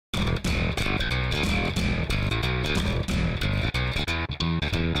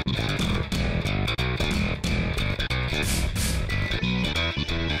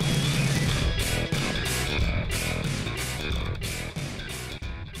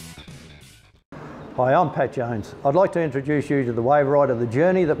Hi, I'm Pat Jones. I'd like to introduce you to the Waverider, the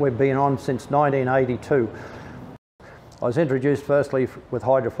journey that we've been on since 1982. I was introduced firstly with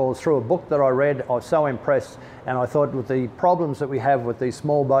Hydrofoils through a book that I read. I was so impressed, and I thought with the problems that we have with these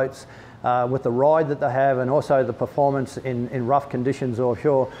small boats, with the ride that they have and also the performance in rough conditions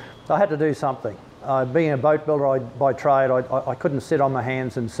offshore, I had to do something. Being a boat builder by trade, I couldn't sit on my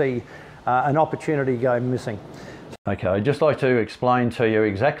hands and see an opportunity go missing. Okay, I'd just like to explain to you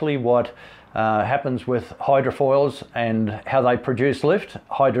exactly what happens with hydrofoils and how they produce lift,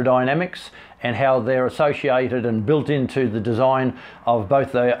 hydrodynamics, and how they're associated and built into the design of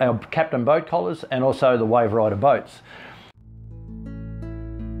both our Kapten Boat Collars and also the Waverider boats.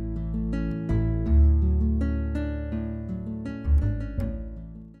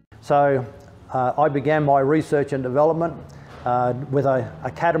 So I began my research and development with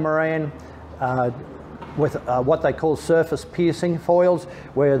a catamaran with what they call surface piercing foils,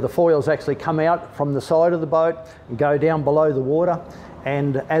 where the foils actually come out from the side of the boat and go down below the water.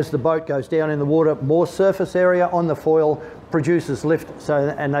 And as the boat goes down in the water, more surface area on the foil produces lift,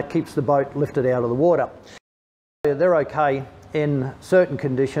 and that keeps the boat lifted out of the water. They're okay in certain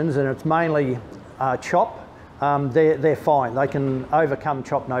conditions, and it's mainly chop. They're fine. They can overcome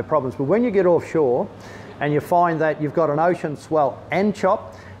chop, no problems. But when you get offshore and you find that you've got an ocean swell and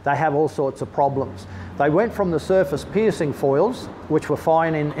chop, they have all sorts of problems. They went from the surface piercing foils, which were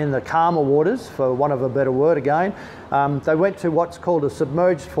fine in the calmer waters, for want of a better word again. They went to what's called a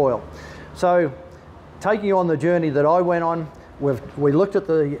submerged foil. So taking you on the journey that I went on, we looked at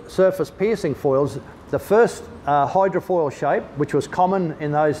the surface piercing foils. The first hydrofoil shape, which was common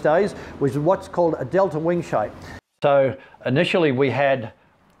in those days, was what's called a delta wing shape. So initially we had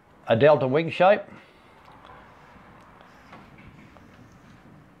a delta wing shape,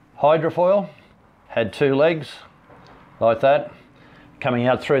 hydrofoil, had two legs like that coming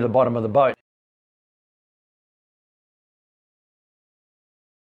out through the bottom of the boat.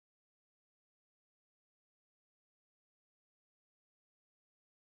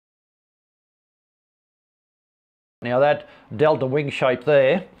 Now that delta wing shape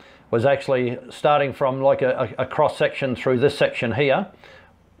there was actually starting from like a cross section through this section here,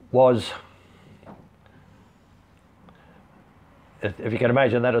 was, if you can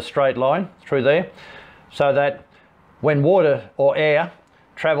imagine that, a straight line through there, so that when water or air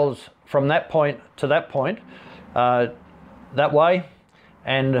travels from that point to that point that way,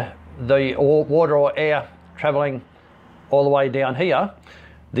 and the water or air traveling all the way down here,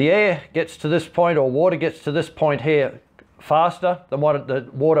 the air gets to this point, or water gets to this point here faster than what the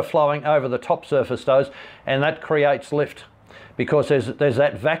water flowing over the top surface does, and that creates lift, because there's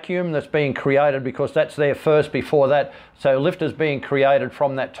that vacuum that's being created, because that's there first before that. So lift is being created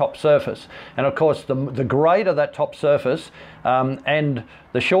from that top surface. And of course the greater that top surface and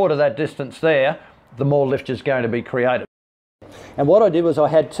the shorter that distance there, the more lift is going to be created. And what I did was I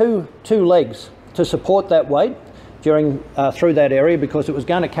had two legs to support that weight during through that area, because it was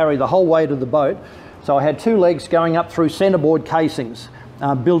going to carry the whole weight of the boat. So I had two legs going up through centerboard casings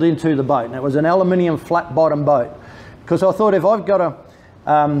built into the boat, and it was an aluminium flat bottom boat. Because I thought, if I've got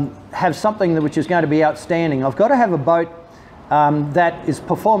to have something which is going to be outstanding, I've got to have a boat that is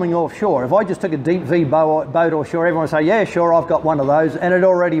performing offshore. If I just took a deep V boat offshore, everyone would say, yeah, sure, I've got one of those, and it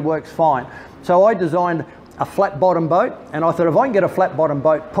already works fine. So I designed a flat bottom boat, and I thought, if I can get a flat bottom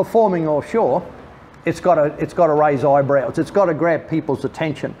boat performing offshore, it's got to raise eyebrows. It's got to grab people's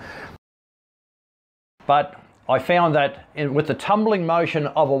attention. But I found that with the tumbling motion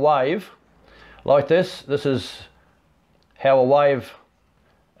of a wave like this is how a wave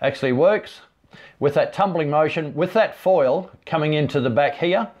actually works. With that tumbling motion, with that foil coming into the back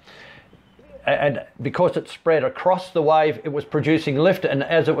here, and because it spread across the wave, it was producing lift, and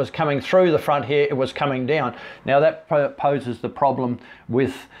as it was coming through the front here, it was coming down. Now that poses the problem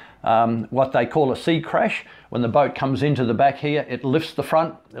with what they call a sea crash. When the boat comes into the back here, it lifts the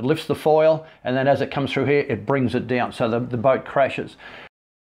front, it lifts the foil, and then as it comes through here, it brings it down, so the boat crashes.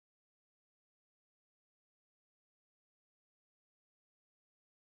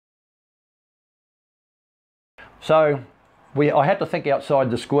 So I had to think outside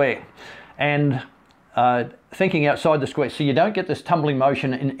the square, and thinking outside the square, so you don't get this tumbling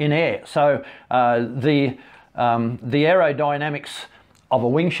motion in air. So the aerodynamics of a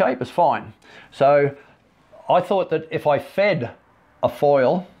wing shape is fine. So I thought that if I fed a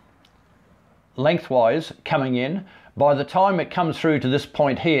foil lengthwise coming in, by the time it comes through to this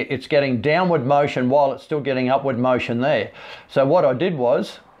point here, it's getting downward motion while it's still getting upward motion there. So what I did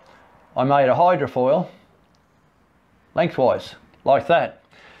was I made a hydrofoil lengthwise like that.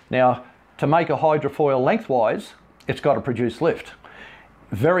 Now, to make a hydrofoil lengthwise, it's got to produce lift.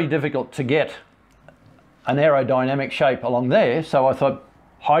 Very difficult to get an aerodynamic shape along there, so I thought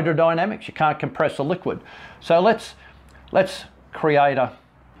hydrodynamics, you can't compress a liquid. So let's create a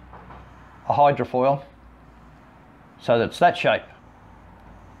hydrofoil so that's that shape.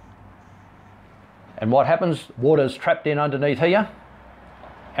 And what happens? Water's trapped in underneath here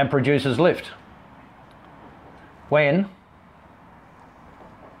and produces lift. When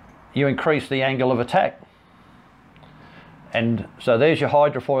you increase the angle of attack. And so there's your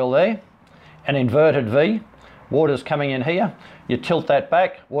hydrofoil there, an inverted V, water's coming in here, you tilt that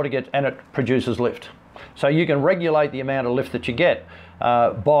back, water gets, and it produces lift. So you can regulate the amount of lift that you get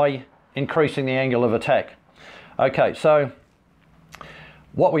by increasing the angle of attack. Okay, so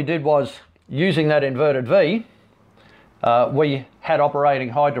what we did was, using that inverted V, we had operating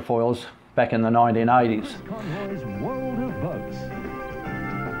hydrofoils back in the 1980s.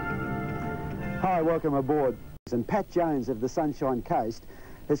 Hi, welcome aboard. And Pat Jones of the Sunshine Coast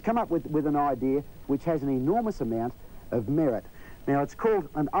has come up with an idea which has an enormous amount of merit. Now, it's called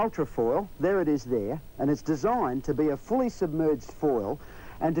an ultrafoil. There it is there, and it's designed to be a fully submerged foil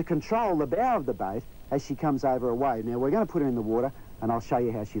and to control the bow of the boat as she comes over a wave. Now, we're going to put her in the water and I'll show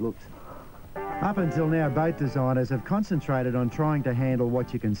you how she looks. Up until now, boat designers have concentrated on trying to handle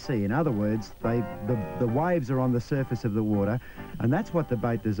what you can see. In other words, the waves are on the surface of the water, and that's what the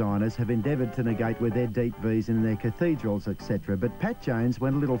boat designers have endeavoured to negate with their deep Vs and their cathedrals, etc. But Pat Jones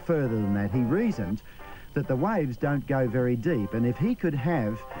went a little further than that. He reasoned that the waves don't go very deep, and if he could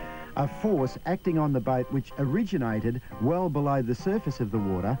have a force acting on the boat which originated well below the surface of the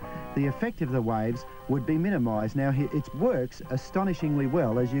water, the effect of the waves would be minimised. Now, it works astonishingly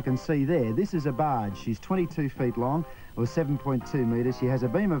well, as you can see there. This is a barge. She's 22 feet long, or 7.2 metres. She has a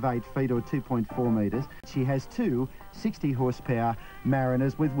beam of 8 feet, or 2.4 metres. She has two 60 horsepower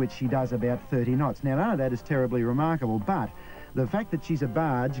Mariners with which she does about 30 knots. Now, none of that is terribly remarkable, but the fact that she's a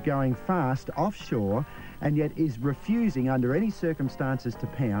barge going fast offshore and yet is refusing under any circumstances to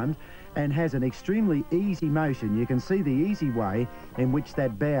pound and has an extremely easy motion. You can see the easy way in which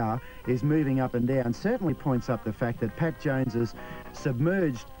that bow is moving up and down. Certainly points up the fact that Pat Jones's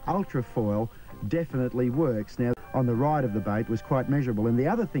submerged ultrafoil definitely works. Now, on the ride of the boat was quite measurable, and the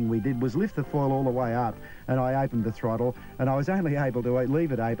other thing we did was lift the foil all the way up, and I opened the throttle, and I was only able to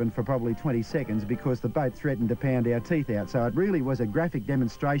leave it open for probably 20 seconds because the boat threatened to pound our teeth out. So it really was a graphic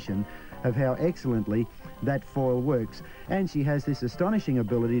demonstration of how excellently that foil works. And she has this astonishing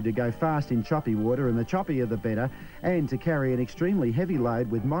ability to go fast in choppy water, and the choppier the better, and to carry an extremely heavy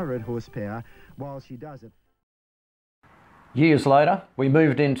load with moderate horsepower while she does it. Years later, we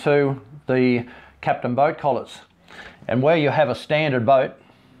moved into the Kapten Boat Collars, and where you have a standard boat,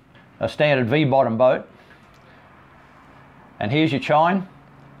 a standard V-bottom boat, and here's your chine.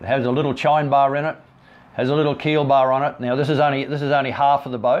 It has a little chine bar in it, has a little keel bar on it. Now this is only half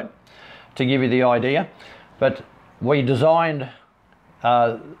of the boat, to give you the idea, but we designed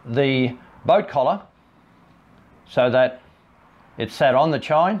the boat collar so that it sat on the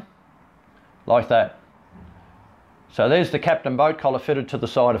chine like that. So there's the Kapten Boat Collar fitted to the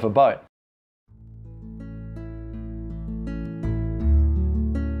side of a boat.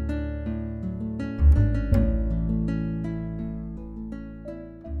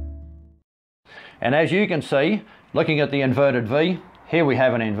 And as you can see, looking at the inverted V, here we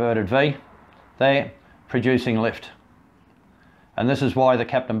have an inverted V, there, producing lift. And this is why the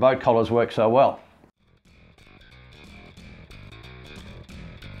Kapten Boat Collars work so well.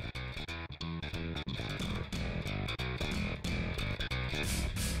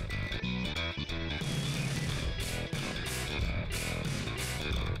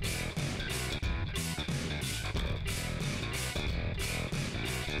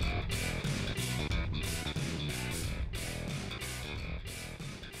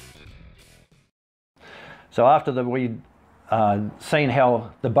 So after we'd seen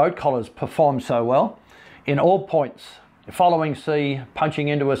how the boat collars perform so well, in all points, following sea, punching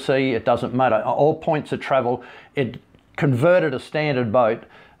into a sea, it doesn't matter. All points of travel, it converted a standard boat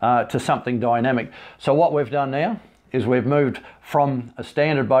to something dynamic. So what we've done now is we've moved from a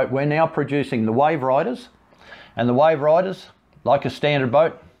standard boat, we're now producing the Waveriders, and the Waveriders, like a standard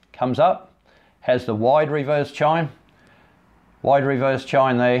boat, comes up, has the wide reverse chine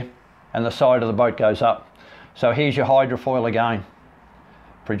there, and the side of the boat goes up. So here's your hydrofoil again,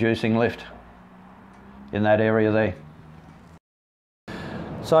 producing lift in that area there.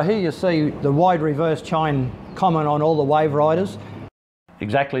 So here you see the wide reverse chine common on all the Waveriders.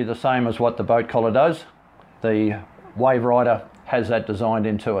 Exactly the same as what the boat collar does. The Waverider has that designed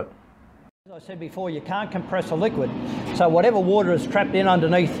into it. As I said before, you can't compress a liquid. So whatever water is trapped in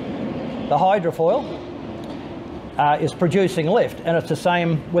underneath the hydrofoil, is producing lift, and it's the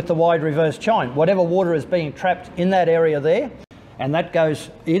same with the wide reverse chine. Whatever water is being trapped in that area there, and that goes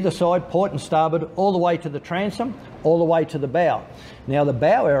either side, port and starboard, all the way to the transom, all the way to the bow. Now the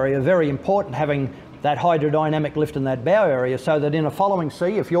bow area, very important, having that hydrodynamic lift in that bow area, so that in a following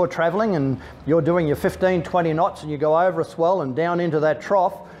sea, if you're travelling and you're doing your 15, 20 knots and you go over a swell and down into that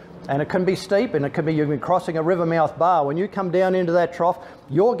trough, and it can be steep, and it can be, you've been crossing a river mouth bar, when you come down into that trough,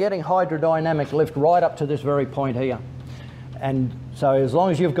 you're getting hydrodynamic lift right up to this very point here. And so as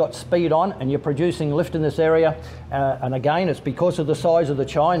long as you've got speed on and you're producing lift in this area, and again, it's because of the size of the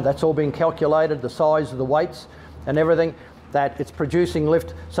chine, that's all been calculated, the size of the weights and everything, that it's producing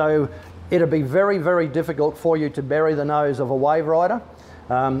lift. So it'll be very, very difficult for you to bury the nose of a Waverider,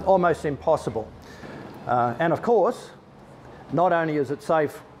 almost impossible. And of course, not only is it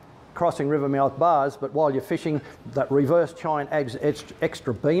safe crossing river mouth bars, but while you're fishing, that reverse chine adds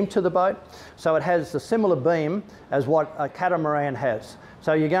extra beam to the boat. So it has the similar beam as what a catamaran has.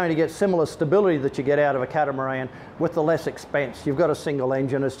 So you're going to get similar stability that you get out of a catamaran with the less expense. You've got a single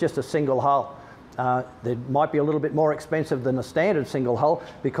engine, it's just a single hull. It might be a little bit more expensive than a standard single hull,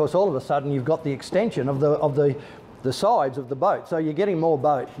 because all of a sudden you've got the extension of the sides of the boat. So you're getting more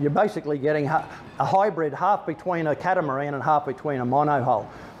boat. You're basically getting a hybrid, half between a catamaran and half between a mono hull.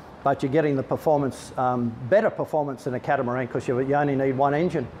 But you're getting the performance, better performance than a catamaran, because you only need one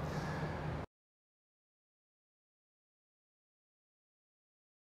engine.